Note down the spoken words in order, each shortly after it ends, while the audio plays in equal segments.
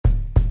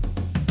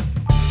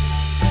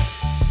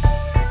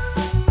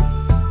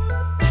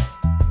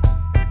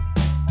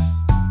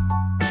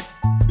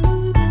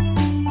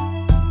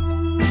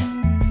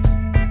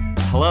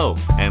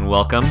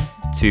welcome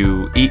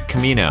to Eat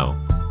Camino.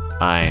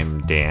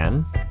 I'm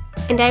Dan.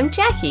 And I'm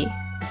Jackie.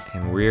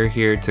 And we're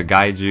here to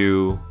guide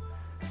you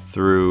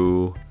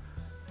through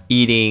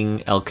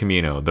eating El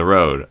Camino, the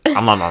road.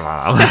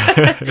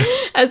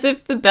 As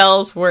if the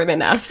bells weren't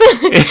enough.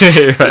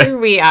 Right. Here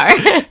we are.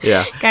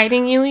 Yeah.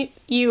 Guiding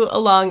you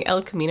along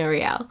El Camino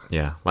Real.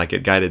 Yeah, like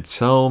it guided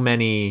so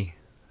many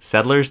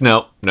settlers.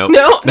 No.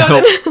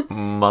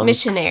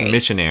 Monks,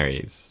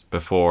 missionaries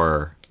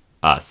before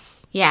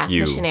us. Yeah,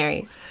 you.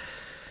 missionaries.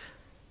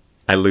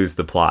 I lose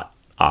the plot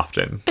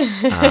often.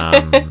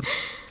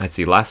 Let's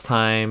see. Last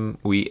time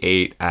we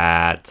ate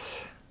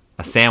at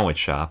a sandwich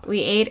shop.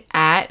 We ate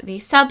at the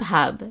Sub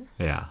Hub.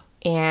 Yeah.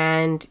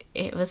 And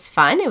it was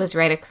fun. It was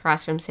right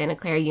across from Santa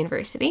Clara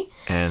University.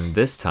 And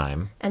this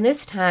time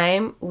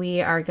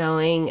we are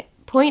going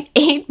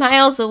 0.8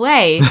 miles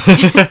away.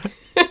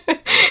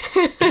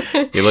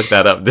 You looked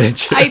that up,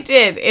 didn't you? I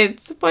did.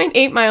 It's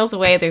 0.8 miles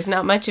away. There's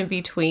not much in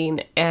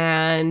between.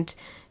 And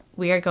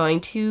we are going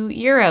to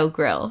Euro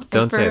Grill.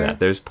 Don't say that.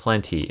 There's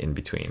plenty in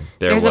between.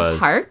 There's a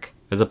park.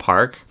 There's a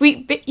park?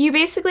 You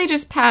basically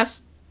just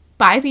pass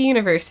by the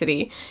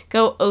university,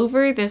 go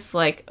over this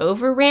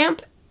over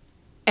ramp,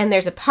 and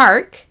there's a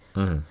park,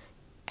 and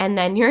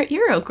then you're at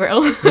Euro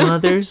Grill.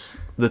 There's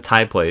the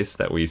Thai place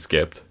that we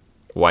skipped,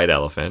 White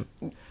Elephant.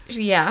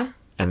 Yeah.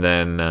 And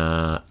then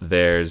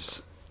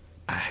there's...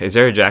 Is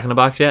there a Jack in the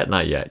Box yet?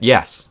 Not yet.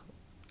 Yes.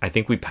 I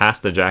think we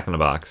passed the Jack in the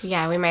Box.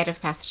 Yeah, we might have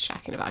passed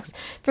Jack in the Box.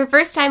 For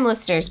first-time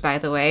listeners, by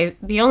the way,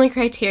 the only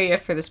criteria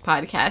for this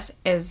podcast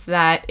is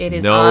that it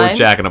is No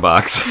Jack in the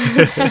Box.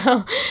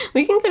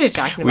 We can go to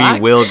Jack in the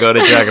Box. We will go to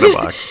Jack in the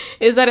Box.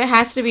 Is that it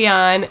has to be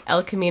on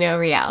El Camino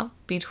Real,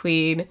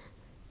 between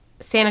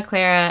Santa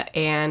Clara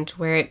and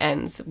where it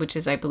ends, which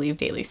is, I believe,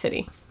 Daly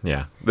City.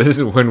 Yeah. This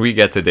is when we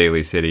get to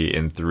Daly City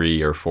in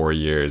 3 or 4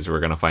 years. We're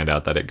going to find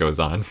out that it goes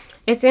on.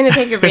 It's going to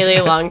take a really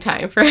long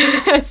time for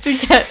us to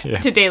get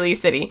to Daly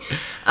City.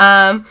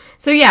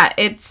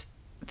 It's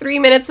 3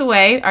 minutes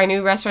away. Our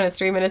new restaurant is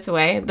 3 minutes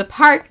away. The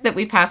park that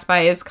we passed by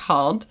is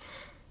called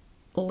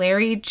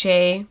Larry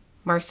J.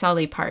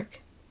 Marsali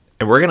Park.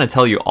 And we're going to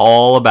tell you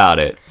all about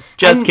it.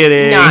 Just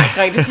kidding. I'm not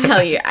going to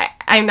tell you.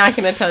 I'm not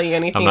going to tell you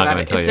anything about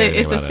it.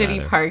 It's a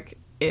city park.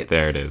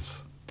 There it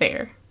is.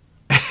 There.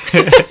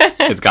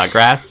 It's got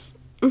grass?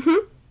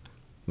 Mm-hmm.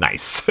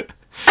 Nice.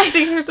 I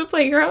think there's a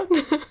playground.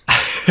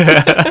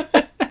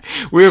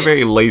 We were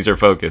very laser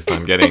focused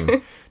on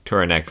getting to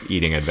our next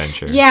eating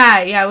adventure.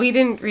 Yeah, we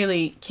didn't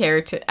really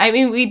care to... I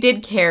mean, we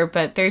did care,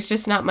 but there's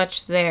just not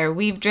much there.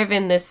 We've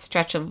driven this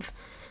stretch of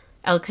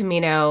El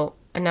Camino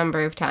a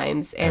number of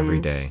times. And every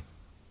day.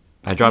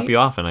 I drop you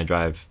off and I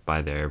drive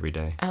by there every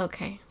day.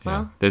 Okay,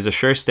 well... Yeah. There's a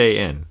Sure Stay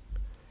Inn.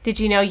 Did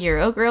you know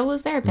Euro Grill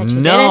was there? Bet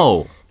you didn't.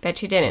 No!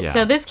 Bet you didn't. Yeah.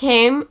 So this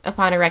came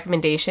upon a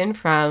recommendation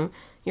from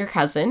your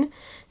cousin,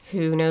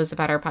 who knows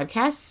about our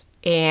podcasts,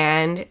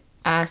 and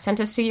sent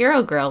us to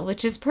Euro Grill,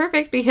 which is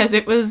perfect because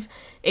it was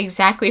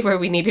exactly where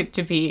we needed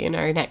to be in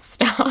our next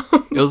stop.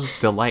 It was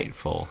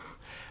delightful.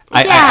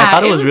 I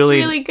thought it was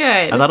really good.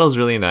 I thought it was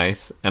really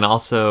nice. And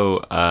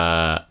also,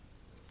 I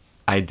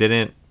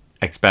didn't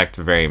expect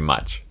very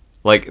much.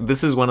 Like,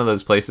 this is one of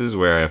those places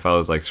where if I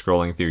was,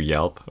 scrolling through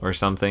Yelp or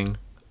something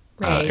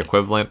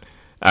equivalent,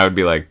 I would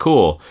be like,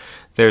 cool.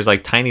 There's,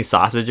 tiny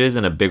sausages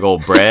and a big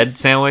old bread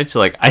sandwich.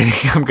 I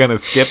think I'm going to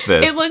skip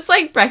this. It looks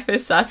like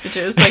breakfast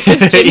sausages,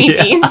 just Jimmy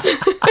Dean's.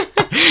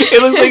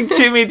 It looks like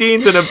Jimmy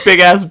Dean's and a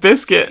big-ass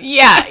biscuit.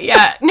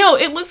 Yeah. No,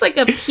 it looks like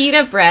a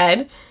pita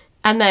bread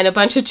and then a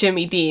bunch of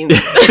Jimmy Dean's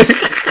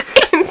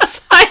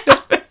inside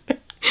of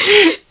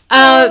it.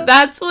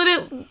 That's what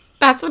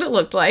it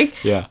looked like.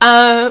 Yeah.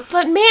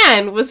 But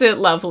man, was it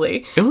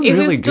lovely. It was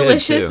really good,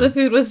 delicious. too. The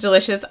food was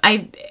delicious.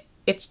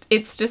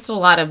 It's just a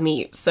lot of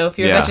meat. So if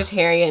you're a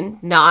vegetarian,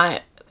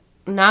 not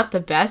the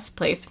best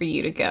place for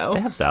you to go.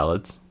 They have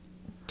salads.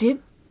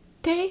 Did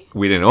they?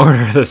 We didn't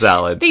order the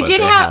salad. They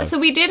did have. So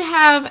we did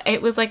have.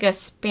 It was like a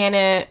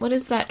spana. What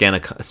is that?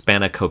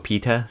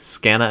 Spanakopita.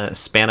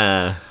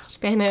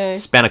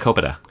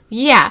 Spanakopita.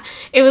 Yeah,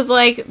 it was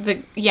like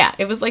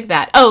it was like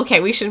that. Oh, okay.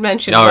 We should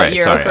mention All what right,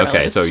 Euro sorry. Grill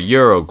Okay, is. so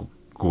Euro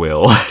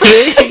Grill.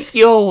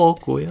 Euro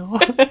Grill.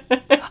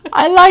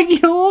 I like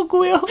Euro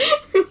Grill.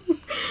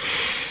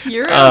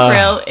 Euro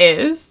Grill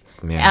is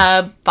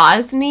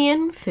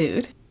Bosnian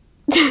food.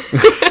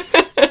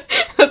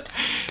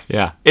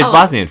 Yeah, it's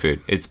Bosnian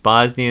food. It's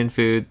Bosnian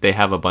food. They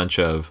have a bunch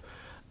of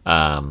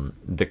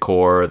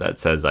decor that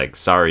says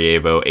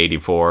Sarajevo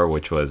 84,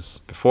 which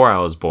was before I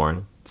was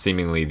born.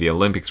 Seemingly the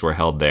Olympics were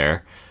held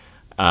there.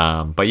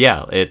 But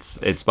yeah,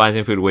 it's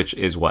Bosnian food, which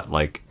is what?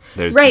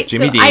 There's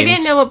Jimmy Dean's. I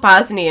didn't know what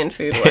Bosnian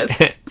food was.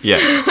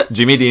 Yeah,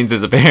 Jimmy Dean's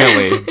is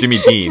apparently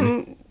Jimmy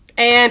Dean.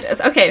 And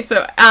okay,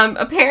 so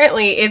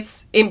apparently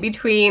it's in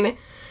between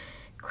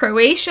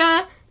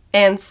Croatia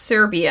and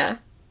Serbia.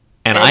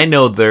 And I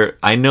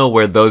know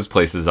where those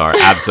places are,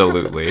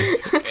 absolutely.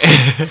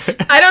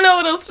 I don't know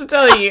what else to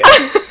tell you.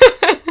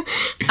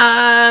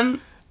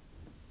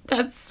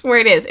 That's where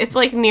it is. It's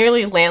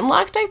nearly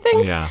landlocked, I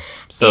think. Yeah.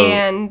 So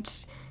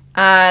and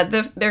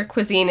Their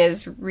cuisine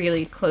is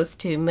really close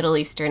to Middle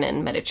Eastern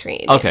and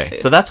Mediterranean Okay, food.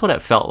 so that's what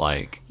it felt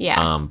like.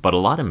 Yeah. But a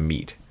lot of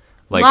meat.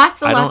 Like,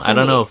 Lots I of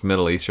don't know meat. if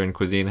Middle Eastern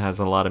cuisine has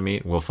a lot of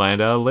meat. We'll find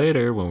out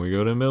later when we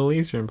go to a Middle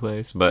Eastern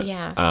place. But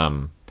Yeah.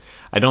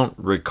 I don't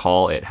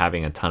recall it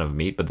having a ton of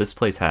meat. But this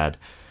place had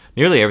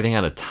nearly everything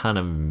had a ton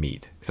of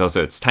meat. So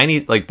it's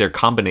tiny. Like their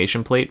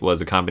combination plate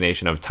was a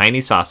combination of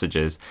tiny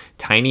sausages,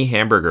 tiny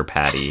hamburger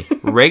patty,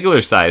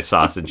 regular size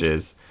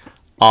sausages,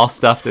 all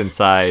stuffed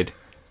inside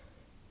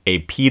a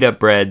pita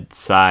bread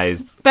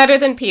sized. Better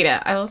than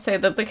pita. I will say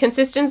that the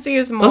consistency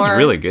is more... It was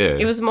really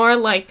good. It was more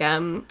like,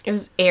 it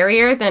was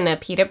airier than a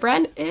pita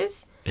bread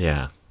is.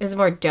 Yeah. It was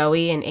more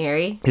doughy and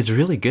airy. It's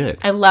really good.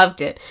 I loved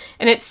it.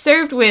 And it's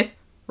served with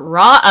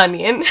raw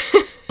onion.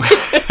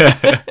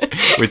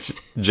 Which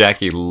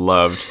Jackie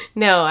loved.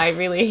 No, I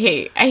really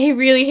hate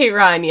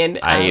raw onion.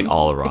 I ate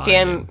all the raw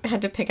Dan onion.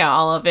 had to pick out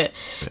all of it.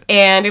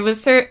 And it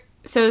was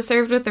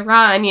served with the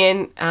raw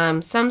onion,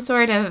 some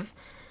sort of,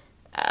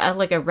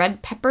 like a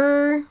red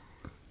pepper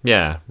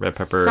Yeah, red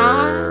pepper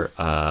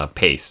Sauce?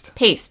 paste.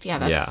 paste. Yeah,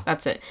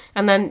 that's it.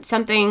 And then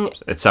something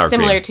It's sour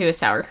similar cream. to a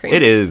sour cream.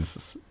 It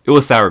is. It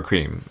was sour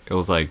cream. It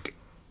was like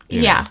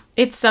you Yeah, know,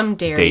 it's some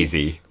dairy.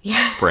 Daisy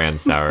Yeah.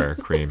 brand sour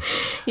cream.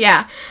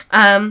 Yeah.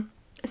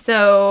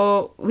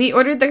 So we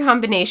ordered the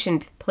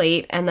combination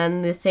plate, and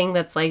then the thing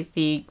that's like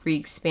the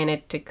Greek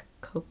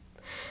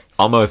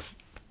Almost.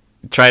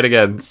 Try it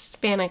again.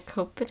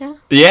 spanakopita.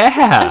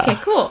 Yeah. Okay,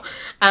 cool.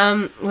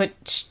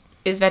 Which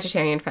is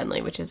vegetarian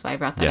friendly, which is why I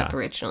brought that up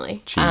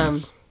originally.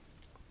 Cheese.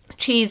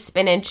 Cheese,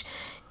 spinach.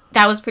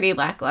 That was pretty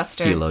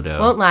lackluster. Phyllo dough.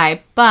 Won't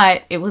lie,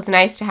 but it was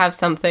nice to have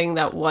something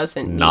that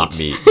wasn't Not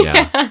meat.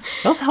 Yeah. That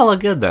was hella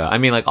good though. I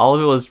mean, like all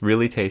of it was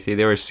really tasty.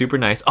 They were super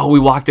nice. Oh, we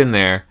walked in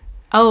there.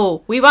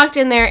 Oh, we walked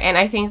in there, and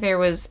I think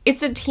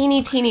it's a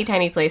teeny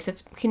tiny place.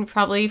 It can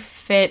probably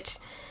fit,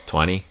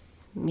 20,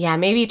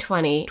 maybe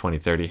 20.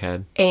 30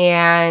 head.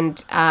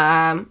 And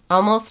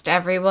almost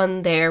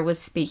everyone there was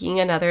speaking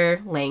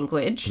another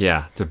language.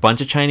 Yeah. It's a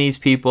bunch of Chinese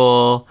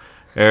people.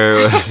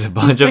 There was a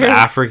bunch of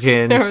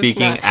Africans was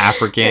speaking not.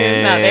 African.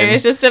 There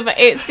was just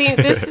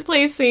this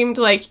place seemed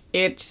like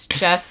it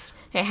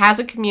has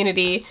a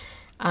community,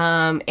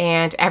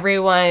 and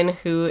everyone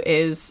who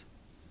is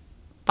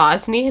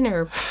Bosnian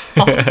or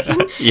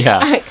Balkan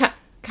Yeah.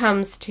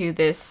 comes to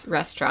this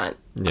restaurant.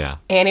 Yeah.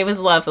 And it was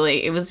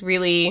lovely. It was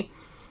it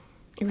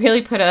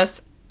really put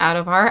us out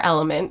of our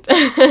element.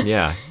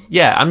 Yeah.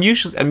 Yeah. I'm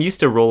used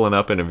to rolling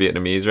up in a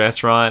Vietnamese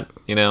restaurant,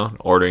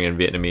 ordering in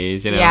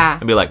Vietnamese, Yeah.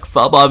 and be like,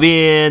 pho bò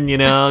viên,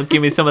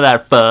 give me some of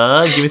that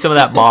pho, give me some of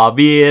that bò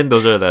viên.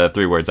 Those are the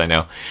 3 words I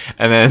know.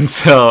 And then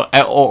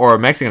or a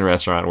Mexican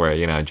restaurant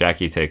where,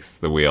 Jackie takes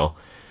the wheel.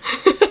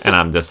 And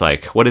I'm just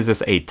like, what is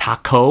this, a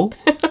taco?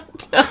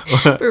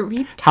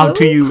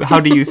 Burrito. How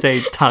do you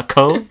say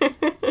taco?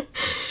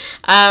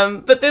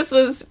 But this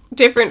was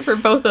different for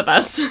both of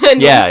us.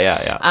 And,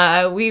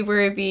 Yeah. we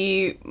were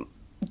the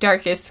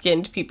darkest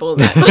skinned people in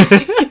that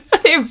place.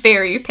 They're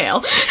very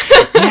pale.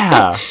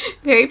 Yeah.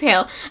 Very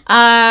pale.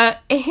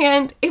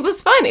 And it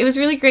was fun. It was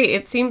really great.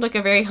 It seemed like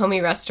a very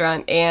homey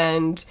restaurant,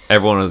 and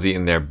Everyone was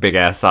eating their big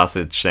ass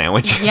sausage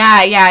sandwiches.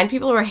 yeah, and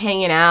people were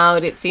hanging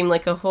out. It seemed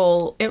like it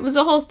was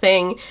a whole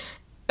thing.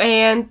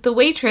 And the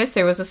waitress,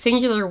 there was a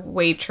singular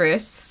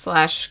waitress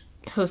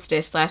 /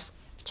 hostess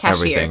 / cashier.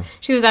 Everything.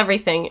 She was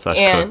everything. /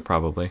 and cook,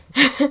 probably.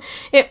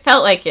 it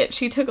felt like it.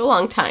 She took a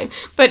long time,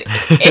 but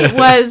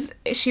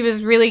she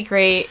was really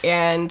great.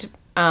 And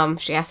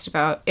she asked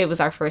it was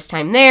our first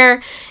time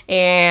there,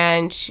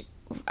 and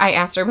I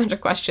asked her a bunch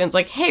of questions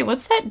like, hey,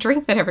 what's that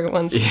drink that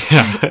everyone's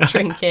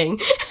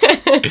drinking?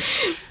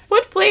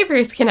 What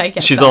flavors can I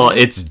get? She's them? all,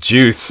 it's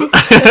juice.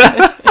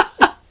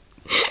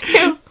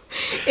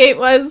 It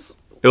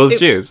was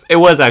juice. It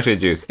was actually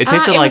juice. It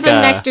tasted it like was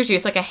a nectar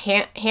juice, like a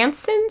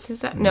Hanson's.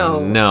 Is that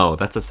No,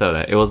 that's a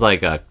soda. It was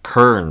like a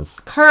Kern's,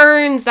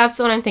 Kern's? That's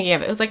the one I'm thinking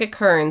of. It was like a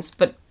Kern's,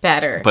 but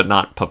better. but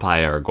not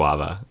papaya or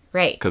guava.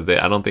 Right. Because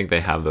I don't think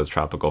they have those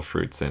tropical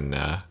fruits in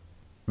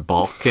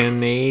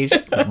Balkan Asia,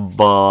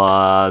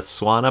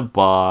 Botswana,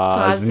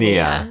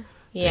 Bosnia.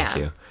 Yeah.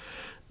 Thank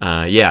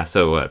you.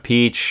 So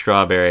peach,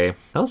 strawberry.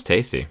 That was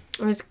tasty.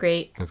 It was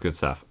great. That's good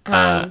stuff.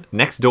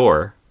 Next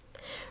door.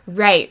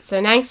 Right.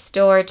 So next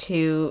door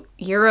to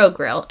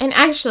Eurogrill, and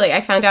actually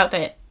I found out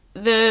that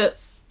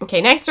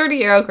next door to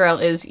Eurogrill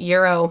is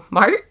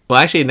Euromart. Well,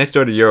 actually, next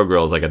door to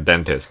Eurogrill is like a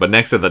dentist, but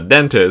next to the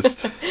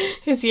dentist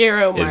is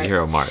Euromart. is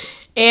Euromart.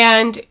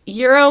 And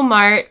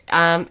Euromart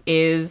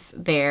is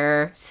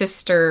their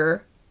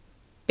sister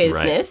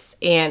business,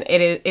 and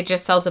it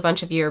just sells a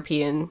bunch of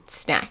European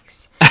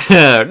snacks.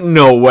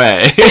 No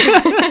way.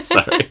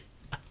 Sorry.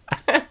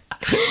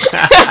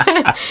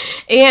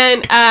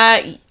 And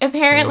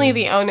apparently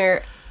the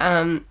owner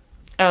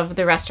of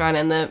the restaurant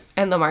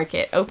and the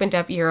market opened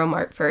up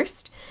Euromart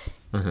first,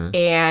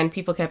 and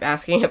people kept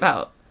asking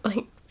about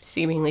like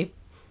seemingly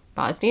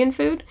Bosnian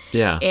food.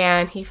 Yeah.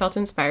 And he felt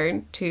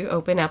inspired to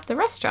open up the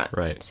restaurant.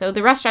 Right. So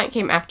the restaurant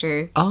came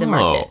after the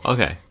market. Oh,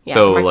 okay. Yeah,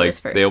 so the market like was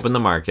first. they opened the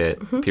market.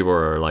 People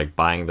were like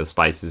buying the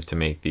spices to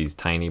make these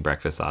tiny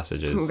breakfast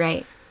sausages.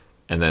 Right.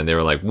 And then they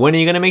were like, when are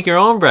you going to make your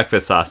own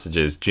breakfast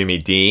sausages, Jimmy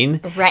Dean?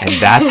 Right.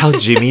 And that's how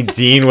Jimmy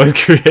Dean was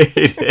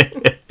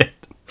created.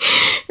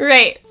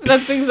 Right.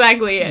 That's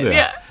exactly it.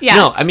 Yeah.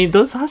 No, I mean,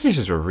 those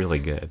sausages were really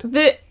good.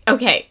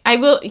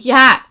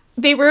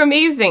 They were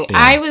amazing. Yeah.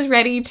 I was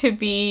ready to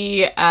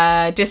be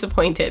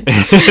disappointed.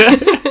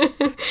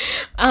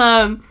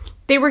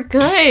 They were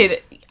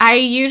good. I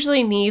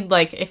usually need,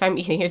 like, if I'm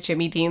eating a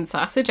Jimmy Dean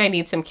sausage, I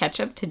need some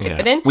ketchup to dip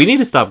it in. We need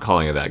to stop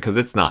calling it that because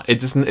it's not.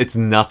 It's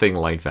nothing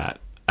like that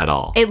at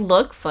all. It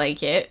looks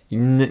like it.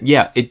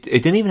 It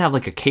didn't even have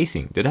like a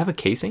casing. Did it have a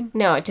casing?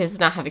 No, it does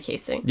not have a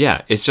casing.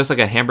 Yeah, it's just like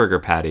a hamburger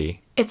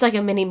patty. It's like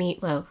a mini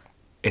meatloaf.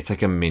 It's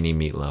like a mini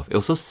meatloaf. It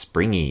was so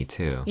springy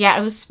too. Yeah,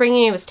 it was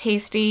springy. It was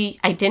tasty.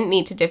 I didn't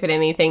need to dip it in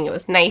anything. It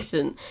was nice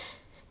and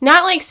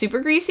not like super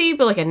greasy,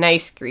 but like a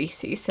nice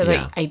greasy. So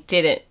like I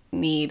didn't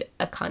need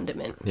a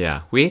condiment.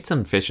 Yeah, we ate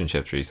some fish and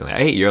chips recently. I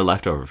ate your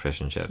leftover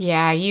fish and chips.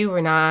 Yeah, you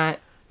were not.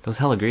 It was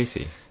hella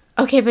greasy.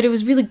 Okay, but it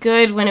was really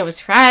good when it was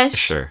fresh.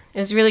 Sure. It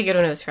was really good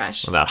when it was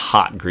fresh. Well, that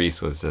hot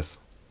grease was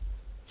just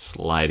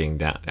sliding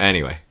down.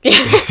 Anyway.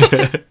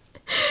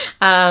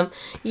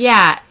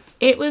 Yeah,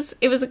 it was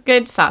a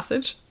good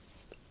sausage.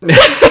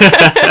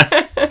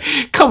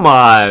 Come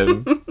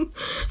on.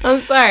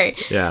 I'm sorry.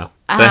 Yeah.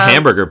 The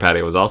hamburger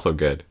patty was also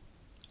good.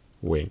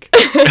 Wink.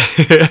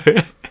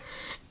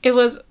 It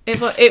was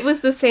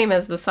the same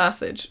as the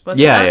sausage,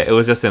 wasn't Yeah, it? it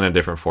was just in a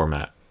different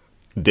format.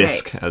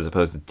 Disc as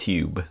opposed to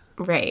tube.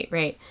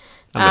 Right.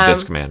 I'm a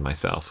disc man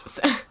myself.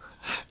 So,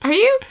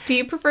 do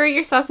you prefer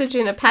your sausage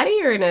in a patty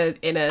or in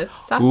a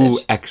sausage? Ooh,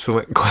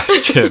 excellent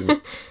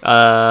question.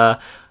 Out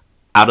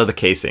of the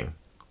casing.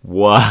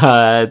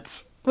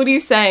 What? What are you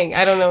saying?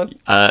 I don't know.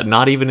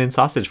 Not even in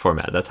sausage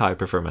format. That's how I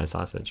prefer my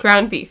sausage.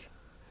 Ground beef.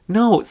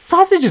 No,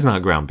 sausage is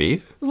not ground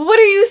beef. What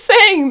are you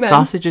saying then?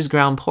 Sausage is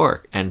ground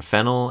pork and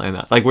fennel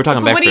and like we're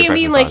talking. But what do you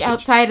mean, like sausage.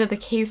 outside of the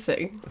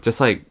casing? Just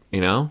like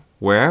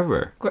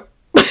wherever.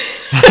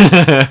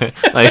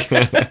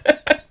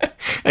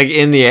 Like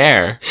in the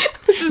air.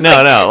 Just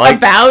No, like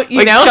about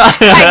like hanging out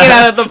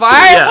at the bar,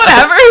 Yeah.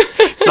 whatever.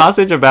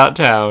 Sausage about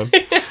town.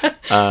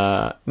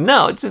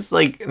 No, just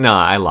like no,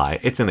 I lie.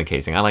 It's in the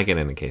casing. I like it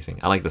in the casing.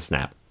 I like the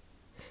snap.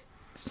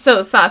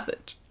 So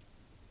sausage.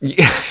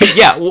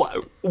 Yeah.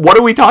 What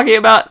are we talking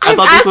about? I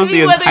thought this was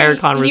the entire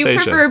conversation. You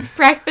prefer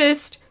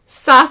breakfast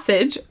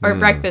sausage or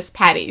breakfast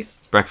patties?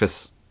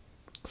 Breakfast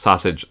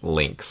sausage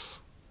links.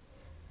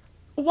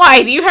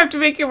 Why do you have to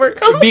make it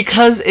work?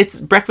 Because it's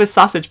breakfast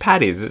sausage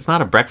patties. It's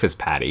not a breakfast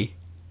patty.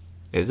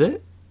 Is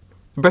it?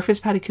 A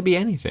breakfast patty could be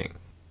anything.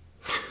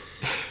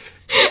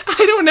 I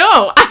don't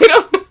know.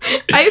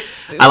 I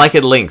like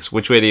it links.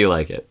 Which way do you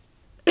like it?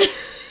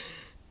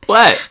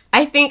 What?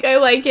 I think I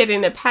like it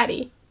in a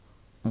patty.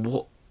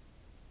 What?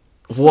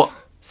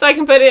 So I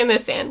can put it in a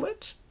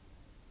sandwich.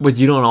 But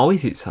you don't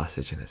always eat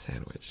sausage in a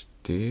sandwich,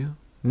 do you?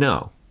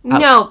 No.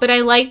 No, but I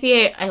like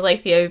the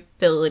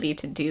ability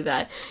to do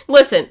that.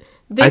 Listen,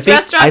 this I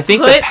restaurant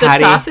think put the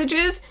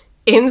sausages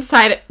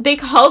inside. They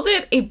called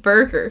it a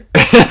burger.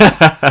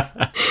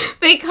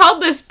 They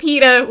called this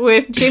pita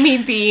with Jimmy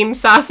Dean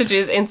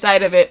sausages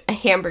inside of it a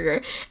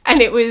hamburger, and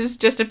it was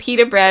just a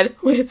pita bread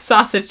with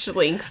sausage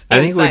links. I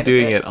think we're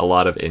doing it a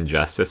lot of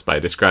injustice by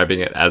describing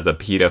it as a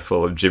pita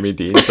full of Jimmy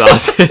Dean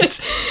sausage.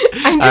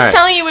 I'm just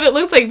telling you what it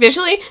looks like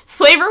visually.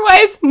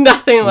 Flavor-wise,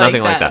 nothing like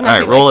that. All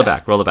right, roll it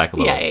back a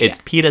little. Yeah, it's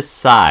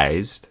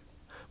pita-sized,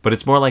 but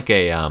it's more like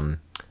a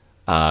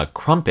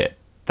crumpet.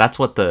 That's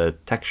what the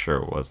texture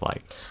was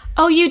like.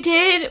 Oh, you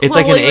did? It's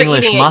like an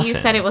English muffin. You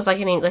said it was like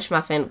an English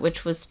muffin,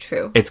 which was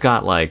true. It's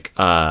got like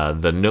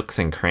the nooks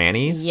and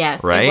crannies.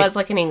 Yes, right? It was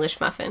like an English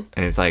muffin.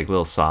 And it's like a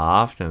little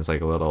soft and it's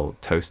like a little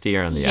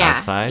toastier on the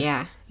outside.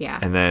 Yeah.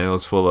 And then it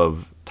was full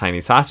of tiny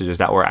sausages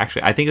that were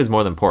actually, I think it was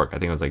more than pork. I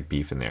think it was like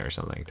beef in there or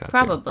something like that.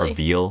 Probably. Too. Or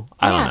veal.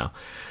 I don't know.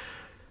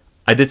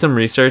 I did some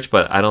research,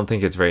 but I don't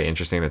think it's very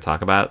interesting to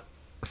talk about.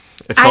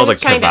 It's called a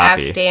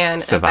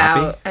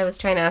kevapi. I was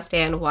trying to ask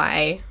Dan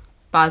why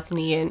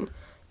Bosnian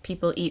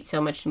people eat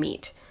so much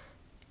meat.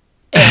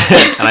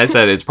 And I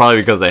said it's probably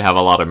because they have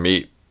a lot of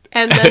meat.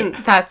 And then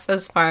that's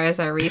as far as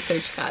our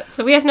research got.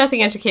 So we have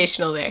nothing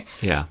educational there.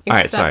 Yeah. All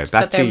right, sorry.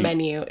 Back to their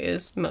menu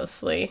is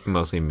mostly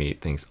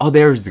meat things. Oh,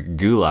 there's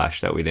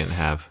goulash that we didn't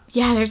have.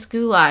 Yeah, there's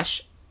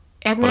goulash.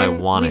 And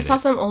then we saw it.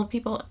 some old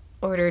people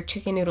order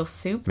chicken noodle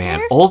soup. Man,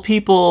 there. old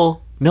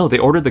people. No, they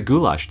ordered the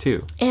goulash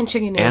too. And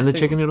chicken noodle soup. And the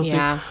chicken noodle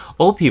soup.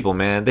 Old people,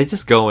 man, they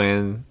just go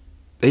in.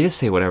 They just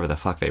say whatever the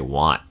fuck they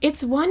want.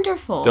 It's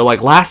wonderful. They're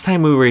like, last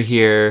time we were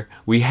here,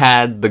 we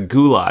had the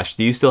goulash.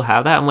 Do you still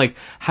have that? I'm like,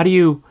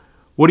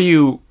 where do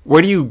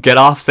you get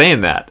off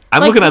saying that?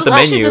 I'm looking at the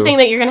menu. Goulash is the thing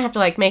that you're going to have to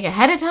like make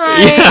ahead of time.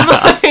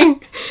 Yeah.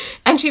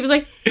 And she was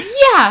like,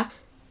 yeah,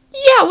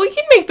 we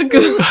can make the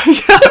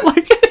goulash.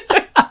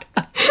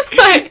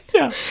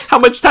 Yeah, how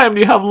much time do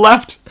you have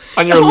left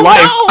on your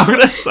life?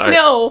 No, Sorry.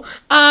 No,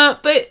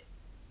 but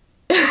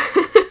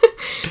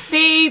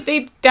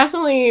They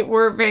definitely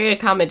were very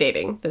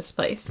accommodating, this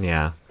place.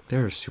 Yeah, they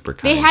were super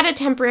kind. They had a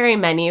temporary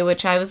menu,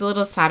 which I was a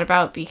little sad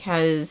about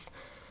because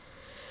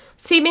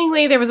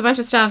seemingly there was a bunch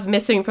of stuff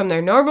missing from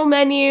their normal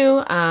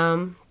menu.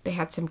 They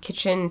had some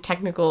kitchen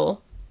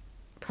technical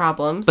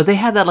problems. But they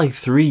had that like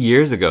 3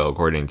 years ago,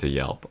 according to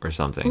Yelp or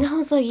something. No, it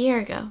was a year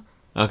ago.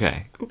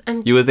 Okay.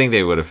 You would think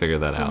they would have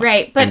figured that out.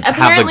 Right, but and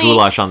apparently... have the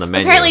goulash on the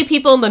menu. Apparently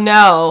people in the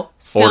know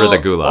still Order the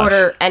goulash.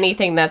 order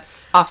anything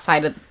that's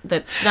offside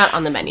that's not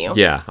on the menu.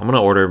 Yeah, I'm going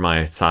to order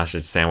my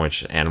sausage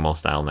sandwich animal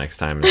style next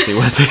time and see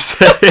what they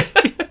say.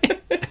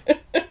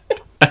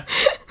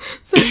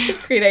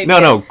 Great idea.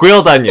 No,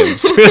 grilled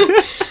onions.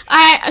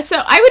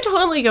 I would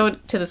totally go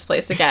to this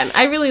place again.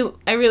 I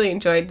really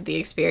enjoyed the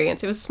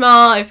experience. It was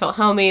small. I felt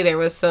homey. There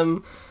was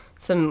some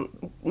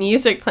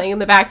music playing in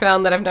the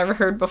background that I've never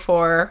heard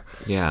before.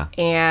 Yeah.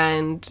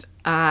 And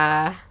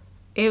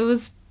it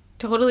was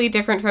totally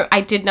different from...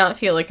 I did not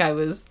feel like I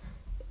was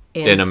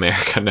in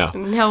America, no.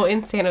 No,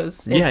 in Santa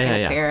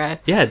Clara.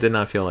 Yeah, it did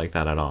not feel like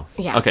that at all.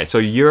 Yeah. Okay, so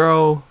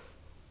Euro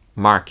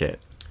Market.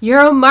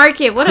 Euro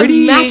Market, what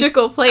Pretty a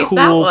magical place cool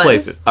that was.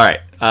 Places. All right,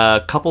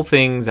 a couple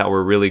things that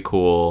were really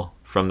cool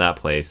from that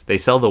place. They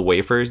sell the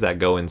wafers that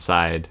go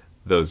inside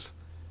those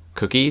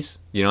cookies.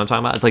 You know what I'm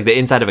talking about? It's like the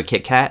inside of a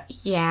Kit Kat.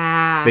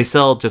 Yeah. They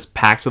sell just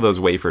packs of those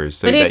wafers.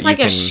 So but that it's like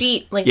you a can,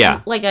 sheet,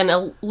 like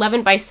an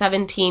 11 by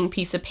 17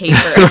 piece of paper.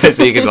 Right,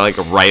 so you can like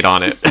write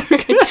on it.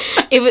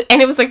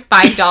 It was like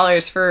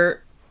 $5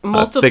 for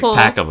multiple... A thick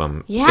pack of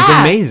them. Yeah. It's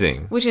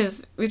amazing. Which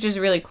is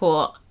really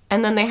cool.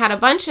 And then they had a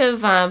bunch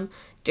of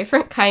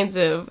different kinds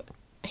of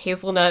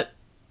hazelnut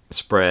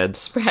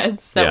spreads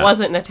that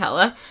wasn't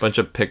Nutella. Bunch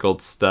of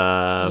pickled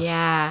stuff.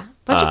 Yeah.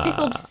 Bunch of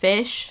pickled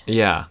fish.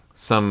 Yeah.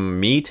 Some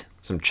meat,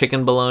 some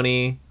chicken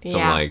bologna, some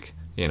like,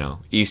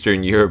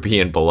 Eastern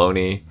European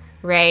bologna.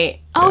 Right.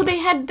 Oh, they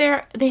had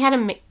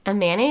a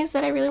mayonnaise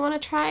that I really want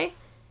to try.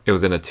 It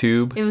was in a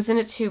tube. It was in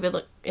a tube. It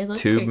looked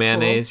tube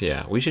mayonnaise. Cool.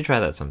 Yeah, we should try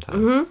that sometime.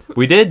 Mm-hmm.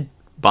 We did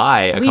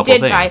buy a couple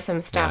things. We did buy some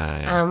stuff.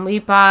 Yeah. We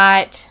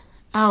bought...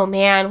 Oh,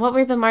 man. What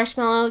were the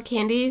marshmallow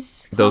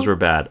candies called? Those were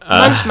bad.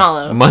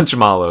 Munchmallow.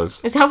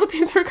 Munchmallows. Is that what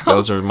those were called?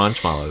 Those were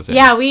Munchmallows.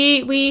 Yeah,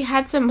 we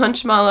had some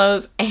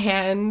Munchmallows,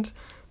 and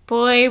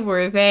boy,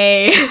 were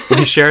they...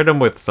 We shared them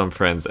with some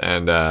friends,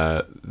 and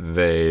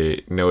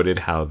they noted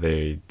how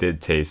they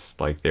did taste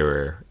like they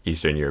were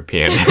Eastern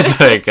European. It's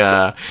like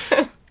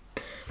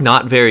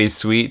not very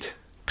sweet,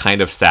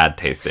 kind of sad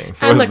tasting.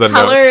 And the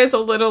color is a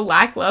little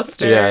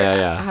lackluster.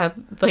 Yeah.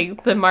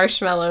 Like the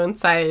marshmallow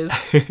inside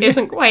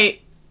isn't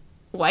quite...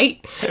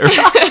 white.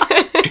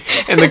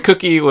 And the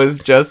cookie was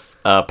just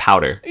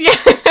powder. Yeah.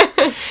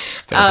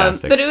 It's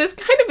fantastic. But it was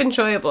kind of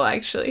enjoyable,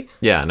 actually.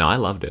 Yeah, no, I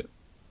loved it.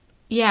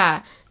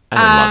 Yeah. I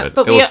didn't love it.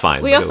 But it was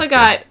fine. We also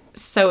got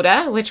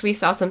soda, which we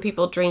saw some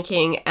people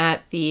drinking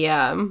at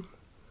the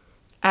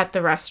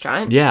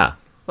restaurant. Yeah.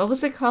 What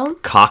was it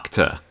called?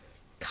 Cocta.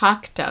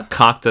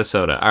 Cocta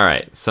soda. All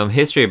right. Some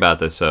history about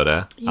this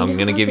soda. I'm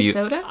going to give you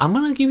soda? I'm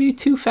going to give you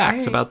 2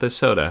 facts about this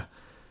soda.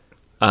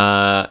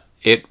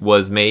 It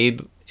was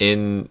made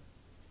in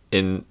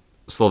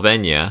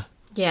Slovenia.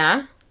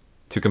 Yeah.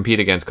 To compete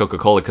against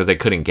Coca-Cola because they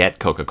couldn't get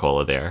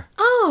Coca-Cola there.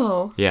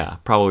 Oh. Yeah,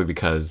 probably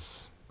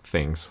because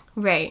things.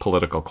 Right.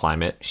 Political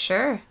climate.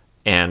 Sure.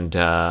 And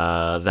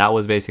that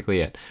was basically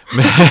it.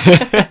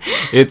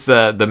 It's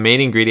the main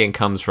ingredient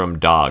comes from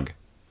dog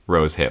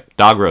rose hip,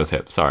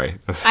 sorry.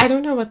 I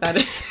don't know what that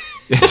is.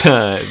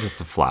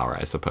 It's a flower,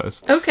 I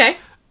suppose. Okay.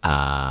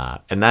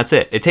 And that's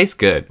it. It tastes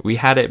good. We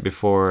had it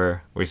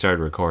before we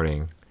started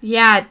recording.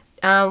 Yeah.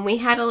 We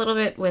had a little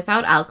bit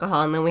without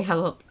alcohol, and then we had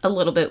a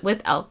little bit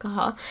with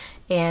alcohol,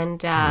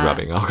 and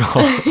rubbing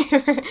alcohol.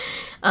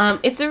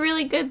 It's a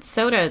really good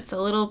soda. It's a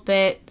little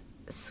bit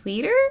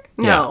sweeter.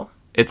 No, yeah.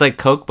 It's like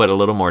Coke, but a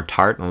little more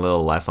tart and a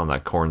little less on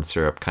that corn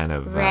syrup kind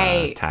of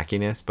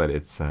tackiness. But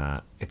it's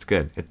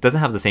good. It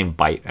doesn't have the same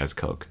bite as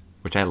Coke,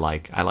 which I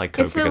like. I like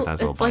Coke because it has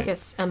a little bite.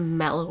 It's like a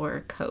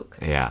mellower Coke.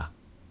 Yeah.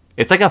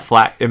 It's like a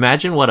flat...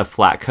 Imagine what a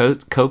flat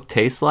Coke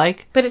tastes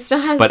like. But it still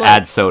has... But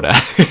add soda.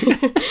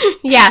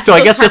 Yeah. So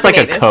I guess just like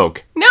a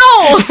Coke.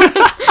 No!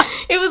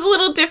 It was a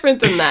little different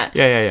than that.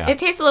 Yeah. It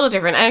tastes a little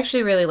different. I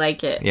actually really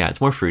like it. Yeah, it's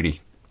more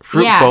fruity.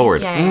 Fruit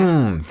forward.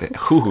 Yeah.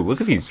 Ooh,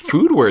 look at these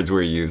food words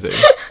we're using.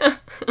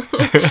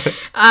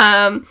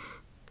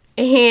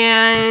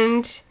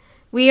 And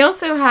we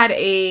also had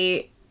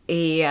a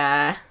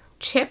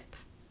chip.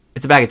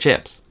 It's a bag of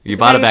chips. You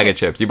bought a bag of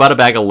chips. You bought a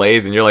bag of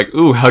Lay's and you're like,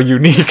 ooh, how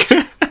unique.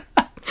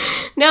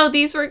 No,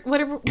 these were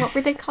what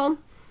were they called?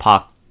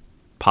 Paka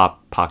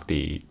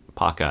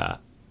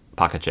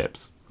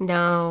chips.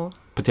 No.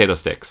 Potato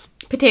sticks.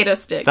 Potato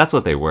sticks. That's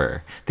what they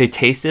were. They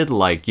tasted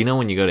like,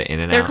 when you go to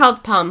In-N-Out. They're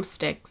called palm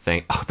sticks.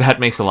 Oh, that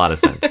makes a lot of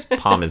sense.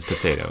 Palm is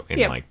potato in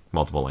like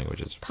multiple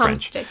languages. Palm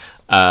French.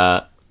 Sticks.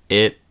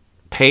 It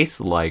tastes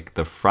like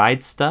the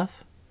fried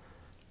stuff.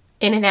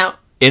 In-N-Out.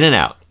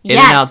 In-N-Out. Yes.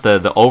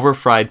 In-N-Out, the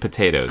over-fried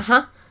potatoes.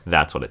 Uh-huh.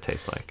 That's what it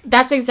tastes like.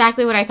 That's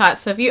exactly what I thought.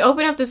 So if you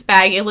open up this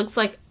bag, it looks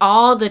like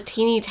all the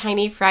teeny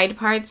tiny fried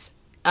parts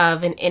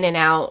of an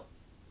In-N-Out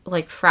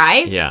like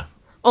fries. Yeah.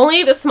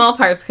 Only the small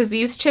parts, because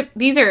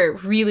these are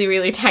really,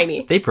 really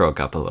tiny. They broke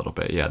up a little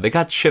bit. Yeah, they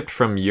got shipped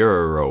from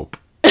Europe.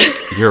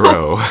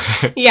 Euro.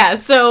 Yeah,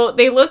 so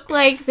they look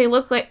like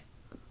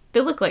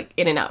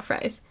In-N-Out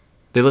fries.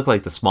 They look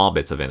like the small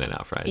bits of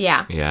In-N-Out fries.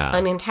 Yeah. Yeah.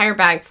 An entire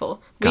bag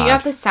full. We God.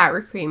 got the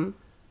sour cream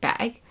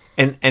bag.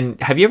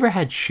 And have you ever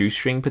had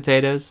shoestring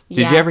potatoes?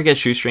 Did you ever get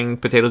shoestring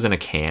potatoes in a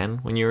can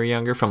when you were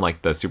younger from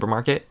like the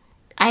supermarket?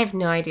 I have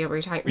no idea what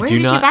you're talking. Where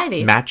did you buy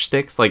these?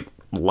 Matchsticks, like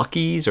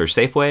Lucky's or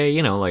Safeway,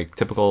 you know, like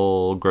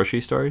typical grocery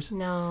stores.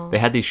 No. They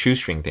had these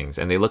shoestring things,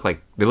 and they look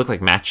like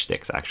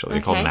matchsticks. Actually,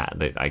 they're called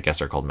I guess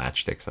they're called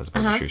matchsticks as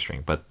opposed to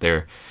shoestring, but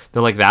they're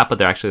like that, but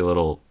they're actually a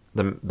little.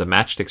 The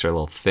matchsticks are a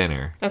little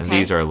thinner, and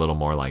these are a little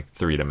more like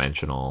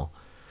 3-dimensional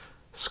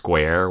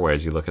square,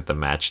 whereas you look at the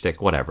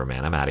matchstick. Whatever,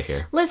 man, I'm out of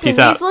here. Listen, Peace these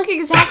out. look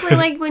exactly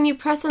like when you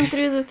press them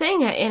through the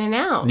thing at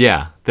In-N-Out.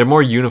 Yeah, they're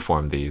more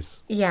uniform,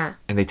 these. Yeah.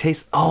 And they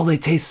taste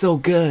so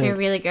good. They're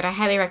really good. I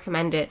highly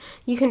recommend it.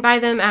 You can buy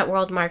them at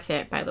World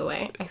Market, by the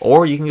way.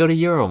 Or you can go to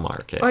Euro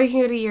Market. Or you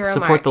can go to Euromart.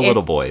 Support the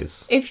little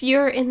boys. If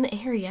you're in the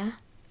area.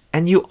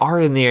 And you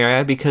are in the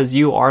area because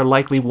you are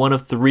likely one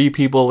of 3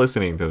 people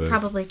listening to this.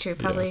 Probably true.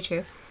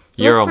 True.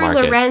 Euro Look for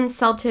Market. Lorenz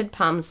salted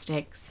palm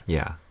sticks.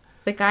 Yeah.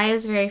 The guy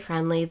is very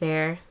friendly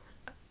there.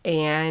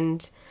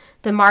 And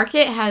the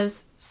market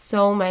has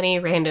so many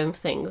random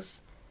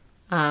things.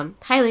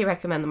 Highly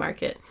recommend the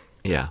market.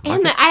 Yeah.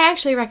 And I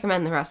actually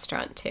recommend the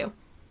restaurant too.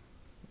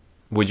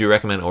 Would you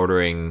recommend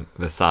ordering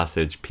the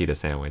sausage pita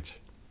sandwich?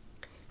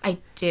 I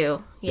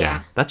do.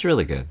 Yeah. That's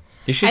really good.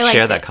 You should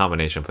share that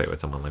combination plate with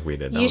someone like we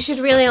did. You should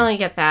really only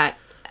get that.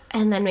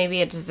 And then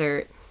maybe a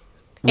dessert.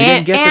 We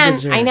didn't get the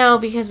dessert. I know,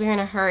 because we were in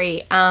a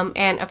hurry.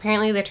 And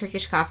apparently the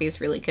Turkish coffee is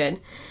really good.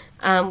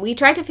 We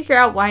tried to figure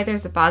out why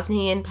there's a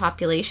Bosnian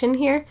population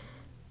here.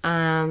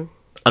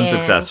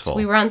 Unsuccessful.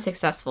 We were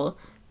unsuccessful.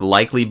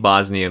 Likely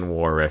Bosnian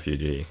War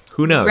refugee.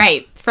 Who knows?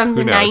 Right. From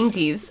the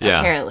 90s,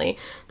 apparently.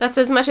 That's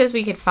as much as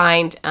we could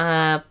find.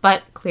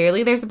 But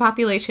clearly there's a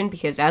population,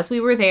 because as we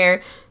were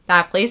there,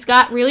 that place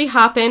got really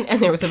hopping, and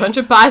there was a bunch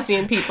of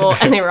Bosnian people,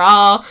 and they were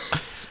all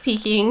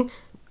speaking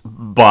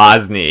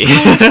Bosnia.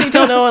 I actually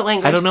don't know what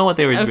language. I don't know what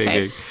they were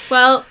speaking.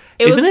 Well,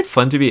 Isn't it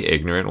fun to be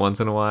ignorant once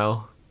in a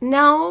while?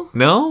 No.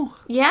 No?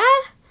 Yeah?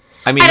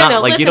 I mean, I don't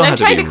know. Like, Listen, you don't I'm have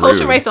trying to to be culture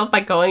rude. myself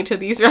by going to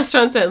these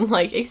restaurants and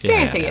like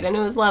experiencing Yeah. it, and it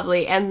was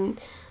lovely. And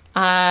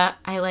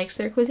I liked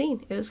their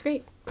cuisine. It was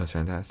great. That's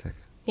fantastic.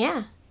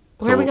 Yeah.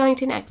 Where are we going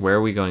to next? Where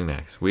are we going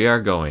next? We are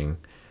going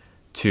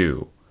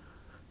to...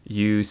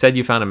 You said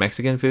you found a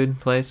Mexican food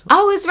place?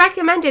 Oh, it was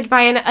recommended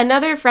by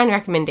another friend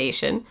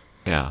recommendation.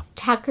 Yeah.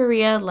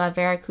 Taqueria La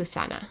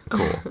Veracruzana.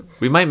 Cool.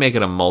 We might make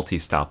it a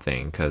multi-stop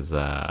thing, because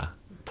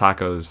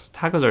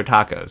tacos are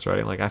tacos,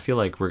 right? Like, I feel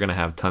like we're going to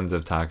have tons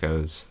of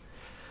tacos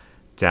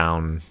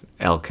down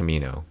El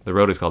Camino. The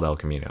road is called El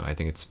Camino. I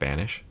think it's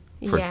Spanish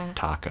for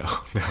taco.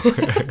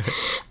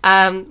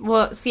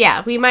 Well, so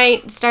yeah, we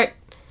might start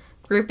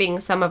grouping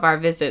some of our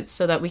visits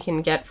so that we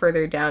can get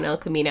further down El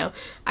Camino.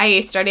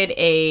 I started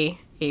a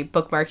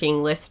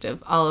bookmarking list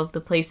of all of the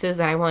places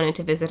that I wanted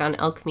to visit on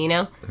El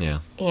Camino. Yeah.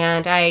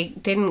 And I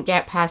didn't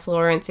get past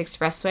Lawrence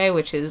Expressway,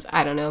 which is,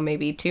 I don't know,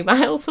 maybe 2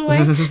 miles away.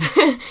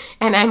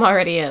 And I'm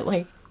already at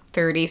like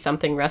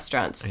 30-something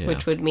restaurants,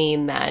 which would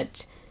mean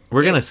that...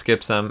 We're going to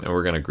skip some and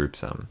we're going to group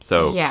some.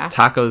 So,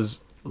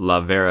 Tacos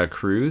La Vera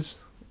Cruz.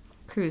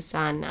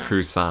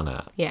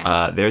 Cruzana.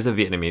 Yeah. There's a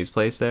Vietnamese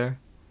place there.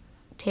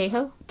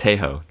 Teho?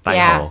 Teho.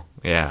 Thai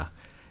Yeah.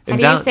 How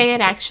do you say it,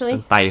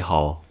 actually? Thai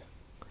Ho.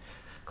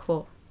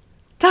 Cool.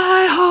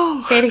 Thai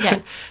Ho! Say it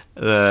again.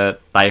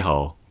 Thai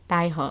Ho.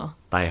 Thai Ho.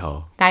 Thai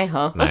Ho. Thai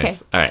Ho.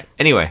 Nice. Okay. All right.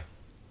 Anyway.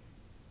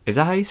 Is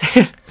that how you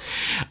say it?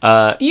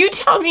 You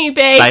tell me,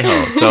 babe. Thai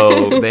Ho.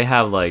 So they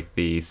have like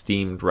the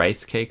steamed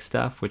rice cake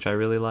stuff, which I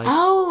really like.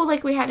 Oh,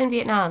 like we had in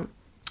Vietnam.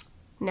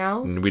 No?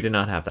 We did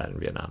not have that in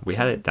Vietnam. We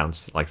had it down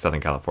like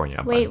Southern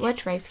California. Wait,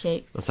 what rice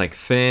cakes? It's like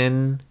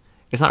thin.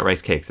 It's not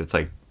rice cakes. It's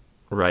like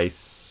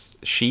rice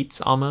sheets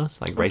almost,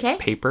 like rice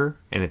paper,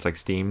 and it's like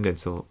steamed.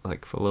 It's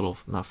like a little,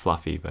 not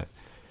fluffy, but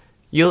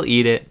you'll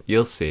eat it.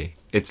 You'll see.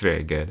 It's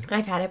very good.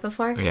 I've had it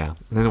before. Yeah.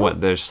 And then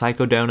what? There's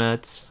Psycho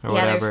Donuts or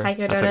whatever. Yeah, there's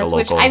Psycho That's Donuts,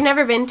 like which I've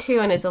never been to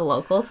and is a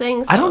local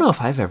thing. So. I don't know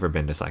if I've ever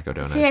been to Psycho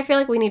Donuts. See, I feel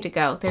like we need to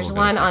go. There's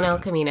one on El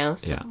Camino,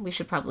 so yeah. we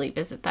should probably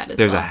visit that as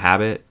There's well. a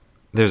Habit.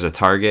 There's a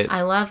Target.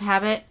 I love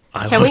Habit.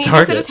 I Can love we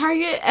Target. visit a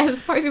Target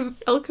as part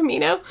of El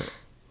Camino?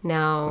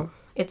 No.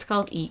 It's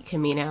called Eat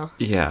Camino.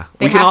 Yeah.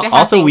 They we have to can have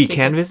also things we we can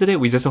can- visit it.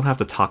 We just don't have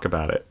to talk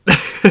about it.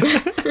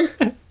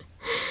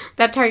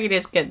 That Target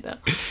is good, though.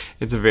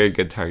 It's a very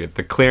good Target.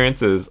 The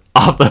clearance is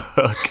off the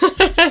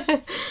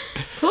hook.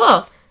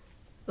 Cool.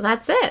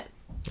 That's it.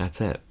 That's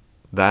it.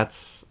 That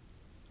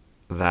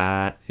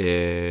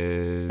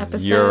is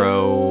Episode-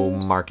 Euro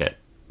Market.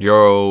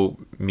 Euro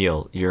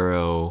Meal.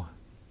 Euro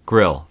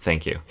Grill.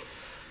 Thank you.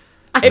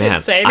 I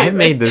didn't say anything. I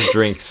made this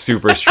drink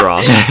super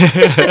strong.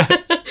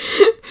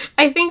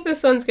 I think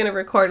this one's going to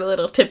record a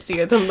little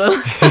tipsier than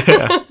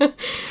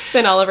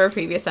than all of our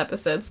previous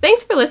episodes.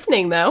 Thanks for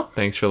listening, though.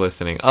 Thanks for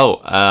listening.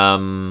 Oh,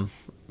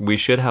 we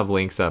should have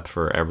links up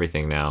for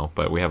everything now,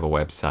 but we have a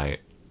website.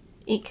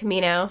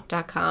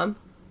 eatcamino.com.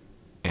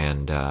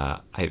 And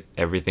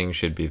everything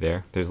should be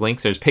there. There's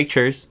links, there's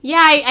pictures. Yeah,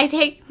 I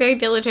take very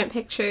diligent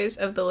pictures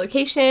of the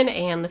location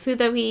and the food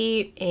that we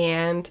eat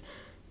and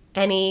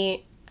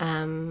any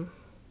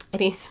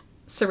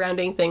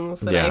surrounding things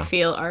that I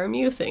feel are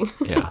amusing.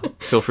 Yeah.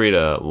 Feel free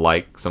to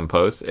like some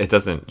posts. It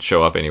doesn't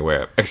show up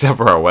anywhere except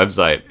for our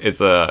website.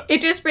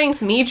 It just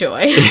brings me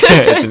joy.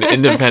 It's an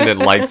independent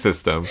like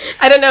system.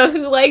 I don't know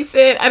who likes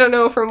it. I don't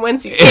know from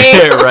whence you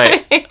came.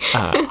 Right.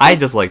 I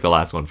just liked the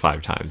last one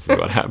 5 times is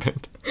what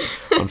happened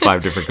on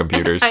 5 different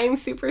computers. I'm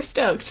super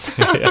stoked.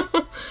 So. Yeah.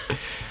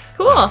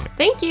 Cool. Right.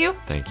 Thank you.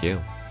 Thank you.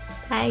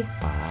 Bye.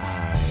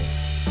 Bye.